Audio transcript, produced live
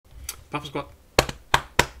Papasquatjon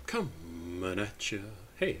coming at you.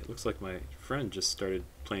 Hey, it looks like my friend just started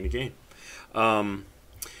playing a game.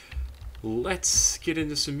 Let's get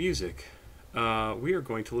into some music. We are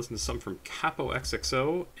going to listen to some from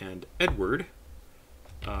Capoxxo and edwrd,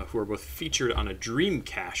 who are both featured on a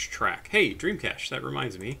dreamcache track. Hey, dreamcache, that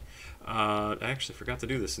reminds me. I actually forgot to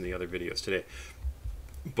do this in the other videos today.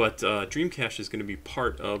 But dreamcache is going to be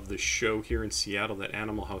part of the show here in Seattle that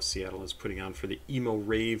Animal House Seattle is putting on for the Emo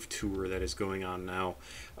Rave tour that is going on now.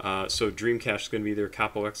 So dreamcache is going to be there,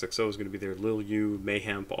 Capoxxo is going to be there, Lil U,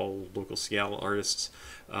 Mayhemp, all local Seattle artists.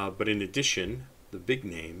 But in addition, the big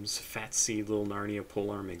names, Fat C, Lil Narnia,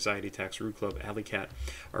 Polearm, Anxiety Attacks, Rude Club, Alley Cat,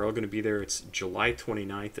 are all going to be there. It's July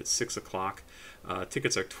 29th at 6 o'clock.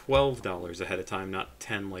 Tickets are $12 ahead of time, not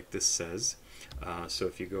 $10 like this says. So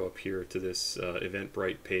if you go up here to this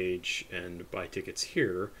Eventbrite page and buy tickets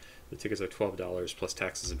here, the tickets are $12 plus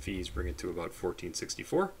taxes and fees, bring it to about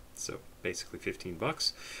 $14.64. So basically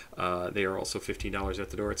 $15. They are also $15 at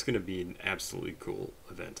the door. It's going to be an absolutely cool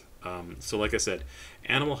event. So like I said,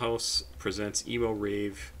 Animal House presents Emo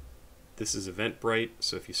Rave. This is Eventbrite,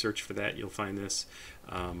 so if you search for that, you'll find this.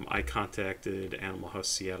 I contacted Animal House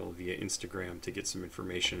Seattle via Instagram to get some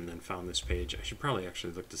information and then found this page. I should probably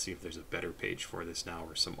actually look to see if there's a better page for this now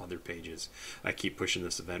or some other pages. I keep pushing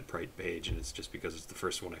this Eventbrite page, and it's just because it's the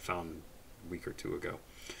first one I found a week or two ago.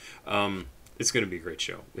 It's going to be a great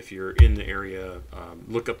show. If you're in the area,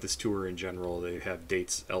 look up this tour in general. They have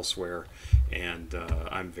dates elsewhere, and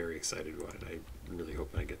I'm very excited about it. I'm really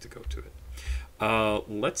hoping I get to go to it.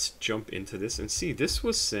 Let's jump into this and see. This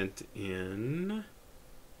was sent in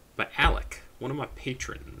by Alec, one of my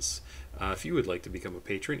patrons. If you would like to become a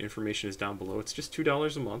patron, information is down below. It's just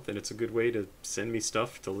 $2 a month, and it's a good way to send me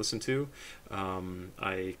stuff to listen to.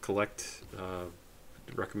 I collect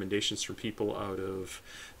recommendations from people out of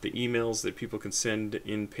the emails that people can send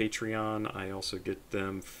in Patreon. I also get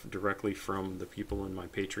them directly from the people in my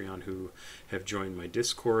Patreon who have joined my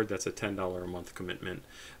Discord. That's a $10 a month commitment.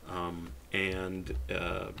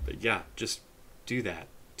 Yeah, just do that.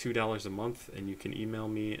 $2 a month, and you can email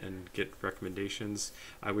me and get recommendations.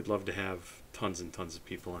 I would love to have tons and tons of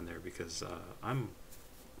people on there because I'm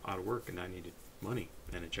out of work and I needed money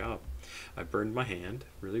and a job. I burned my hand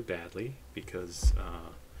really badly because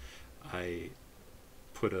I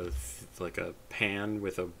put a pan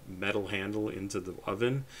with a metal handle into the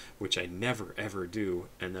oven, which I never ever do,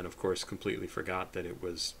 and then of course completely forgot that it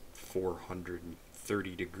was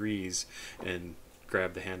 430 degrees and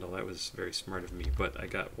grabbed the handle. That was very smart of me, but I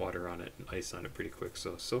got water on it and ice on it pretty quick,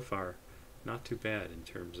 so far not too bad in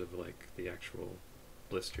terms of like the actual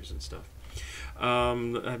blisters and stuff.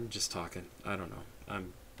 I'm just talking. I don't know.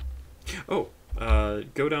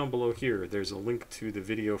 Go down below here. There's a link to the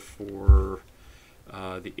video for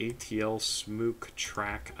the ATL Smook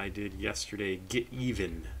track I did yesterday, Get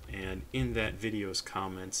Even. And in that video's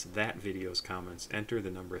comments, enter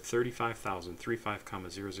the number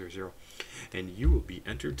 35,035,000, and you will be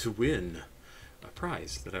entered to win a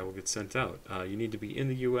prize that I will get sent out. You need to be in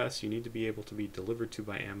the US, you need to be able to be delivered to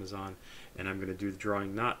by Amazon, and I'm going to do the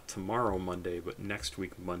drawing not tomorrow Monday, but next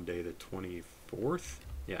week Monday the 24th.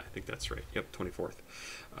 Yeah, I think that's right. Yep, 24th.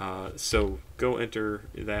 So go enter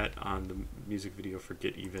that on the music video for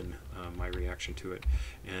Get Even, my reaction to it,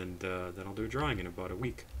 and then I'll do a drawing in about a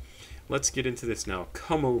week. Let's get into this now.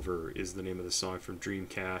 Come Over is the name of the song from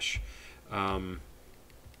Dreamcache.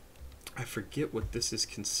 I forget what this is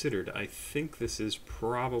considered. I think this is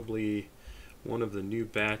probably one of the new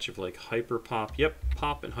batch of like hyperpop. Yep,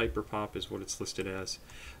 pop and hyperpop is what it's listed as.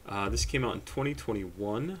 This came out in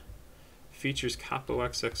 2021. Features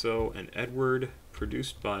Capoxxo and edwrd,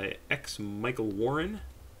 produced by xmichaelwarren,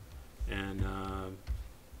 and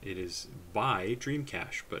it is by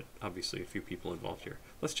Dreamcache, but obviously a few people involved here.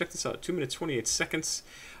 Let's check this out. 2 minutes 28 seconds.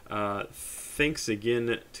 Thanks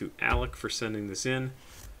again to Alec for sending this in.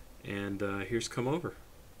 And here's Come Over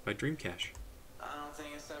by Dreamcache. I don't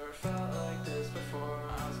think it's ever felt like this before.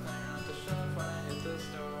 I was playing out the shop when I hit the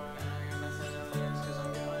store. And I got nothing to lyrics 'cause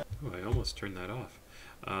I'm going. Oh, I almost turned that off.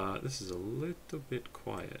 This is a little bit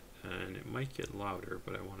quiet, and it might get louder,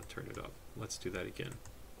 but I want to turn it up. Let's do that again.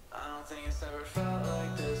 I don't think it's ever felt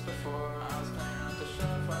like this before. I was playing out the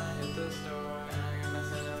shop when I hit the store. And I got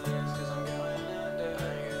nothing to lyrics 'cause I'm going under. I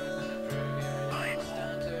got nothing to prove, yeah, I was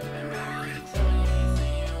down to. And baby, you can tell me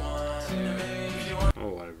anything you want to. And baby, if you want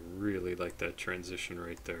Oh, I really like that transition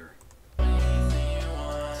right there. anything you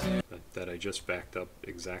want to. That I just backed up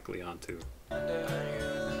exactly onto. Under, I got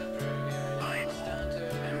nothing to prove, yeah, I was down to.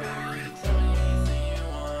 And baby, you can tell me anything you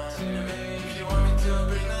want to. And baby, if you want me to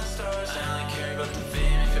bring the stars down, I care about the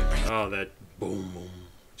fame if it brings. Oh, that boom, boom.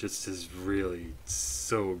 just is really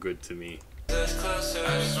so good to me. This closer,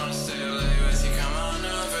 I just wanna stay late with you, come on over.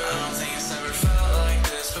 I don't think it's ever felt like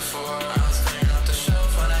this before. I was clearing up the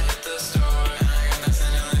shelf when I hit the store, and I got nothing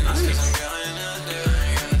to lose, cause I'm going under.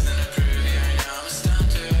 I got nothing to prove, yeah, right now I'm a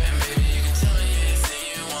stunter. And baby, you can tell me anything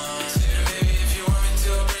you want to. Baby, if you want me to,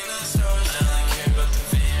 I'll bring the stars. I don't really care about the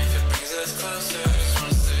fame if it brings us closer. I just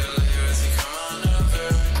wanna stay late with you, come on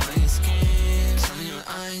over. Playing screams, tell me what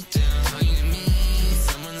I do. Talking to me,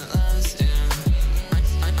 someone that loves you.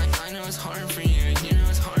 I know it's hard for you, and you know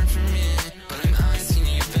it's hard for me, but I'm asking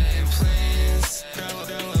you, babe, please throw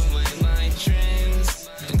away my dreams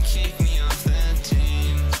and kick me off that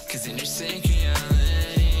team, cause in your sick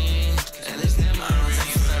reality, and there's never I don't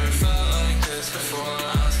think it's ever felt like this before.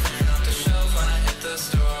 I was clearing up the shelf when I hit the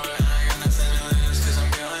store, and I got nothing to lose, cause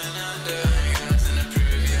I'm going under. I got nothing to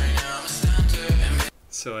prove, yeah, right now I'm a stunter.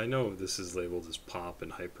 So I know this is labeled as pop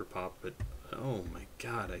and hyper pop, but oh my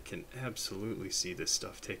god, I can absolutely see this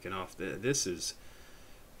stuff taking off. This is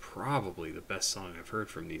probably the best song I've heard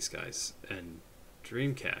from these guys, and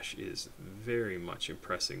Dreamcache is very much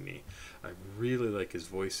impressing me. I really like his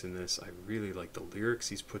voice in this. I really like the lyrics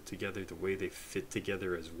he's put together, the way they fit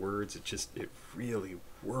together as words. It really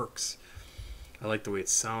works. I like the way it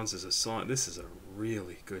sounds as a song. This is a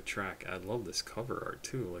really good track. I love this cover art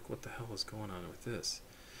too. Like, what the hell is going on with this?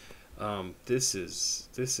 This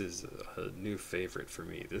is a new favorite for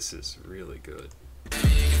me. This is really good. Baby,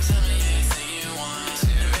 you can tell me anything you want to.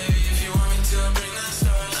 Baby, if you want me to, I'll bring the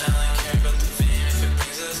stars. I don't really care about the fame if it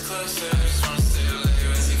brings us closer. I just wanna stay late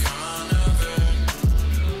with you, come on over.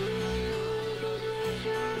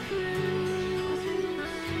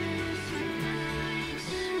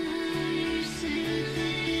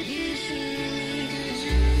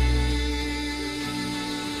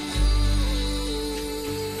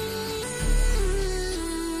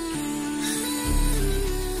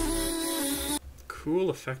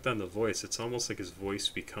 Cool effect on the voice. It's almost like his voice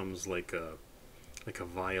becomes like a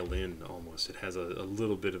violin almost. It has a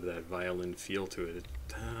little bit of that violin feel to it.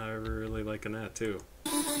 I'm really liking that too.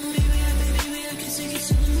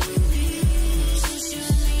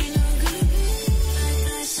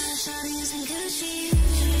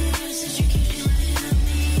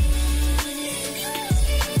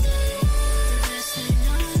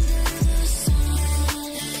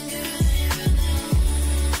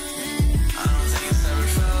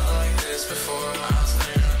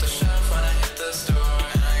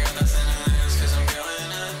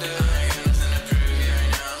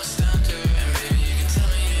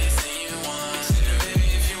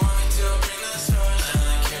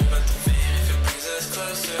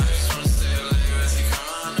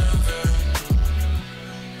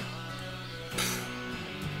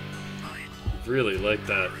 Really like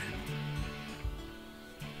that.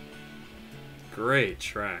 Great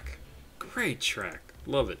track. Great track.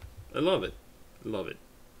 Love it. I love it. Love it.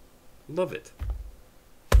 Love it.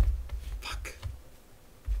 Fuck.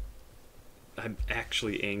 I'm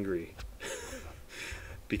actually angry.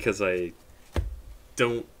 Because I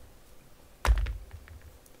didn't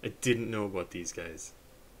know about these guys.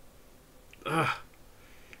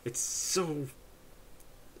 It's so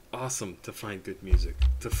awesome to find good music,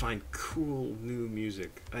 to find cool new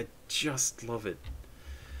music. I just love it.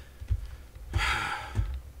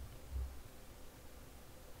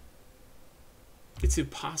 It's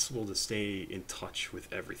impossible to stay in touch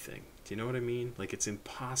with everything. Do you know what I mean? Like, it's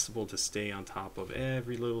impossible to stay on top of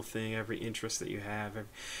every little thing, every interest that you have,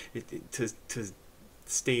 to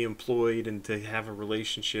stay employed and to have a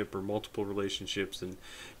relationship or multiple relationships, and,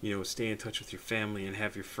 you know, stay in touch with your family and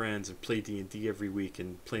have your friends and play D&D every week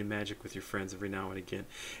and play Magic with your friends every now and again,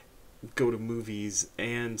 go to movies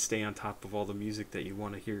and stay on top of all the music that you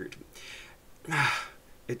want to hear.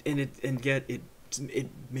 It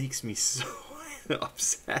makes me so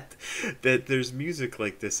upset that there's music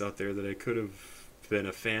like this out there that I could have been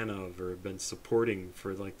a fan of or been supporting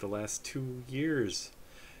for like the last 2 years,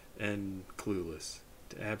 and clueless.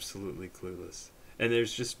 Absolutely clueless. And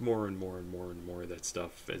there's just more and more and more and more of that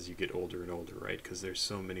stuff as you get older and older, right? Because there's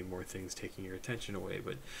so many more things taking your attention away.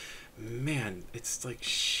 But man, it's like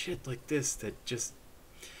shit like this that just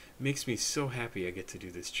makes me so happy I get to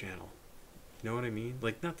do this channel. You know what I mean?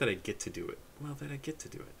 Like, not that I get to do it. Well, that I get to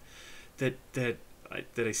do it. That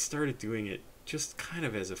I started doing it just kind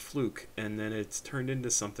of as a fluke, and then it's turned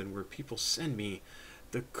into something where people send me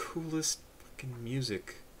the coolest fucking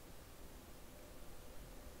music.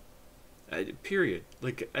 Period.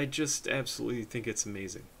 Like, I just absolutely think it's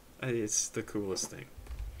amazing. It's the coolest thing.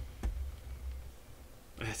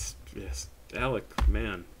 Yes, Alec,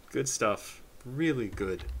 man, good stuff. Really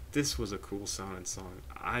good. This was a cool sounding song.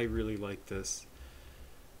 I really like this.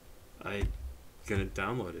 I'm gonna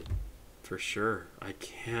download it for sure. I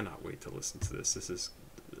cannot wait to listen to this. This is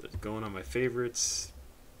going on my favorites.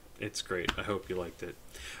 It's great. I hope you liked it.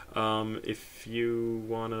 If you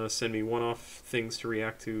want to send me one-off things to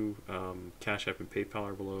react to, Cash App and PayPal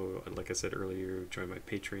are below. Like I said earlier, join my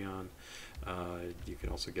Patreon. You can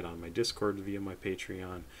also get on my Discord via my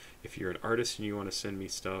Patreon. If you're an artist and you want to send me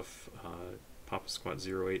stuff,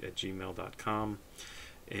 papasquatjon@gmail.com.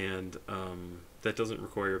 And that doesn't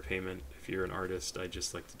require a payment. If you're an artist, I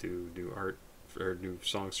just like to do new art or new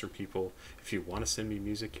songs from people. If you want to send me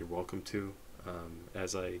music, you're welcome to.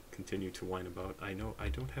 As I continue to whine about, I know I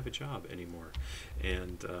don't have a job anymore,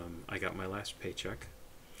 and I got my last paycheck.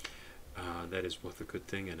 That is both a good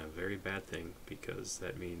thing and a very bad thing, because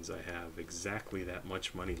that means I have exactly that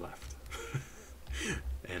much money left.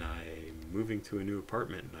 And I'm moving to a new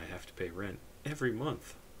apartment, and I have to pay rent every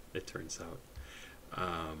month, it turns out.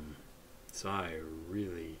 So I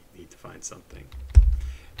really need to find something,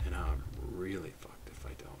 and I'm really fucked if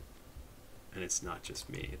I don't. And it's not just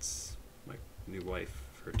me, it's my new wife,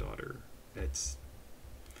 her daughter. It's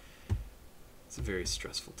a very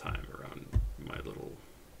stressful time around my little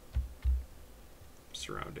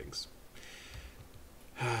surroundings.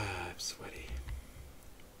 I'm sweaty.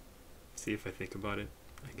 See, if I think about it,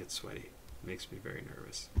 I get sweaty. It makes me very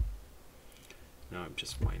nervous. Now I'm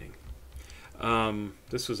just whining.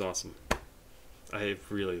 This was awesome. I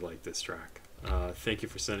really like this track. Thank you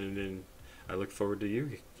for sending it in. I look forward to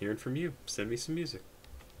hearing from you. Send me some music.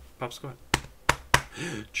 Pop Squat.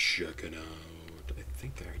 Check it out. I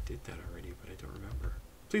think I did that already, but I don't remember.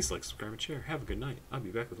 Please like, subscribe, and share. Have a good night. I'll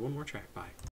be back with one more track. Bye.